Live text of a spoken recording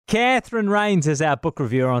Catherine Rains is our book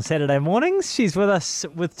reviewer on Saturday mornings. She's with us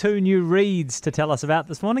with two new reads to tell us about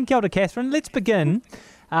this morning. Kia ora, Catherine. Let's begin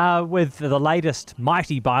with the latest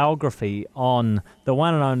mighty biography on the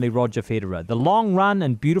one and only Roger Federer, The Long Run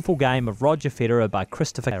and Beautiful Game of Roger Federer by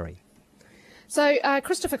Christopher Clarey. So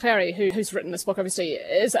Christopher Clarey, who's written this book, obviously,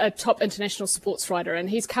 is a top international sports writer, and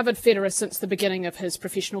he's covered Federer since the beginning of his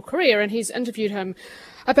professional career, and he's interviewed him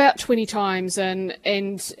about 20 times, and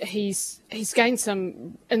he's gained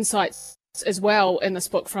some insights as well in this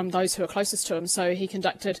book from those who are closest to him. So he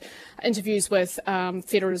conducted interviews with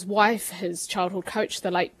Federer's wife, his childhood coach,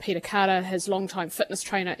 the late Peter Carter, his longtime fitness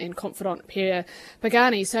trainer and confidant, Pierre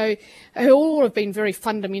Pagani, so who all have been very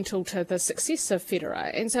fundamental to the success of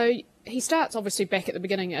Federer. And so he starts obviously back at the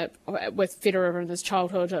beginning with Federer and his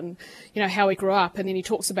childhood and, you know, how he grew up. And then he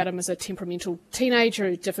talks about him as a temperamental teenager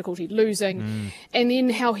who had difficulty losing. And then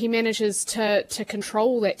how he manages to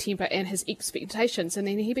control that temper and his expectations. And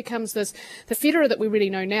then he becomes the Federer that we really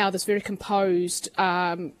know now, this very composed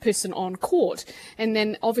person on court. And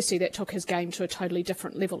then obviously that took his game to a totally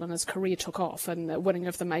different level and his career took off and the winning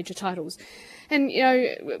of the major titles. And, you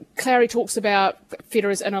know, Clarey talks about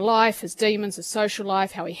Federer's inner life, his demons, his social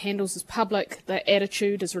life, how he handles his public, the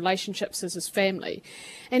attitude, his relationships, his family.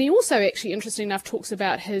 And he also actually, interesting enough, talks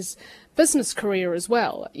about his business career as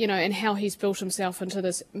well, you know, and how he's built himself into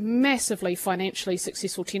this massively financially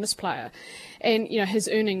successful tennis player. And, you know, his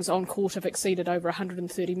earnings on court have exceeded over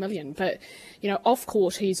 130 million. But, you know, off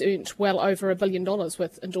court, he's earned well over $1 billion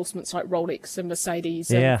with endorsements like Rolex and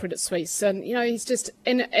Mercedes and Credit Suisse. And, you know, he's just,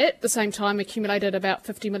 and at the same time, accumulated about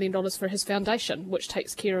 $50 million for his foundation, which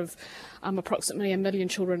takes care of approximately 1 million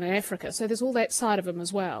children in Africa. So there's all that side of him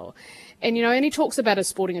as well. And, you know, and he talks about his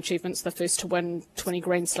sporting achievements, the first to win 20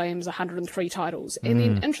 Grand Slams, 103 titles. And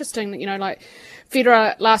then interesting that, you know, like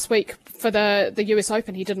Federer last week for the US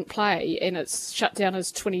Open, he didn't play and it's shut down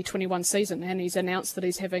his 2021 season. And he's announced that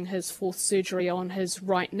he's having his fourth surgery on his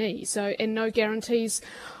right knee. So, and no guarantees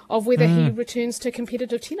of whether he returns to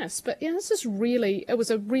competitive tennis. But, you know, it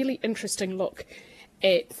was a really interesting look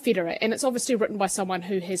at Federer, and it's obviously written by someone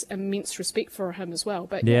who has immense respect for him as well.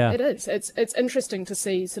 But yeah, it's interesting to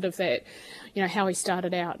see sort of that, you know, how he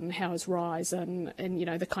started out and how his rise and you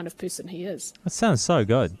know, the kind of person he is. That sounds so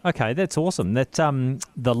good. Okay, that's awesome. That's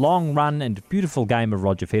The Long Run and Beautiful Game of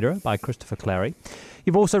Roger Federer by Christopher Clarey.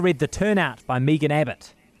 You've also read The Turnout by Megan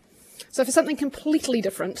Abbott. So for something completely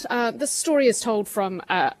different, this story is told from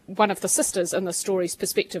one of the sisters in the story's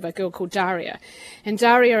perspective, a girl called Daria. And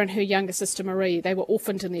Daria and her younger sister Marie, they were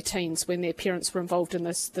orphaned in their teens when their parents were involved in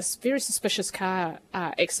this very suspicious car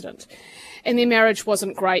accident. And their marriage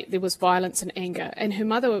wasn't great. There was violence and anger. And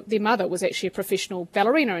their mother was actually a professional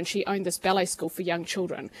ballerina, and she owned this ballet school for young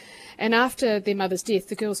children. And after their mother's death,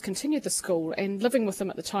 the girls continued the school, and living with them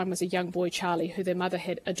at the time was a young boy, Charlie, who their mother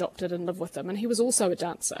had adopted and lived with them, and he was also a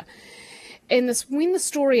dancer. And when the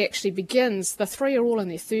story actually begins, the three are all in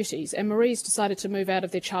their 30s, and Marie's decided to move out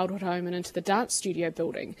of their childhood home and into the dance studio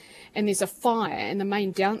building. And there's a fire, and the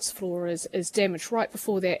main dance floor is damaged right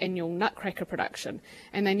before their annual Nutcracker production,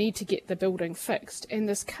 and they need to get the building fixed. And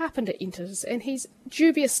this carpenter enters, and he's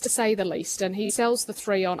dubious to say the least, and he sells the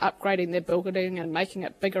three on upgrading their building and making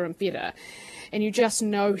it bigger and better. And you just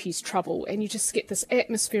know he's trouble, and you just get this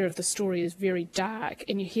atmosphere of the story is very dark,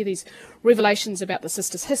 and you hear these revelations about the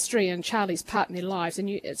sisters' history and Charlie's part in their lives, and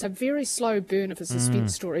it's a very slow burn of a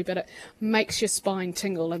suspense story, but it makes your spine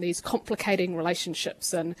tingle, and these complicating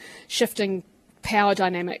relationships and shifting power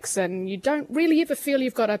dynamics, and you don't really ever feel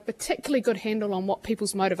you've got a particularly good handle on what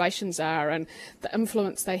people's motivations are and the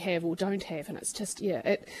influence they have or don't have. And it's just,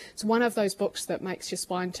 it's one of those books that makes your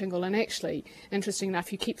spine tingle, and actually, interesting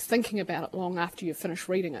enough, you keep thinking about it long after you've finished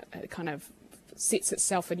reading it. It kind of sets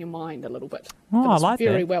itself in your mind a little bit. Oh, but it's I like that.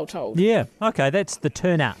 Very well told. Yeah, okay, that's The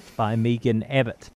Turnout by Megan Abbott.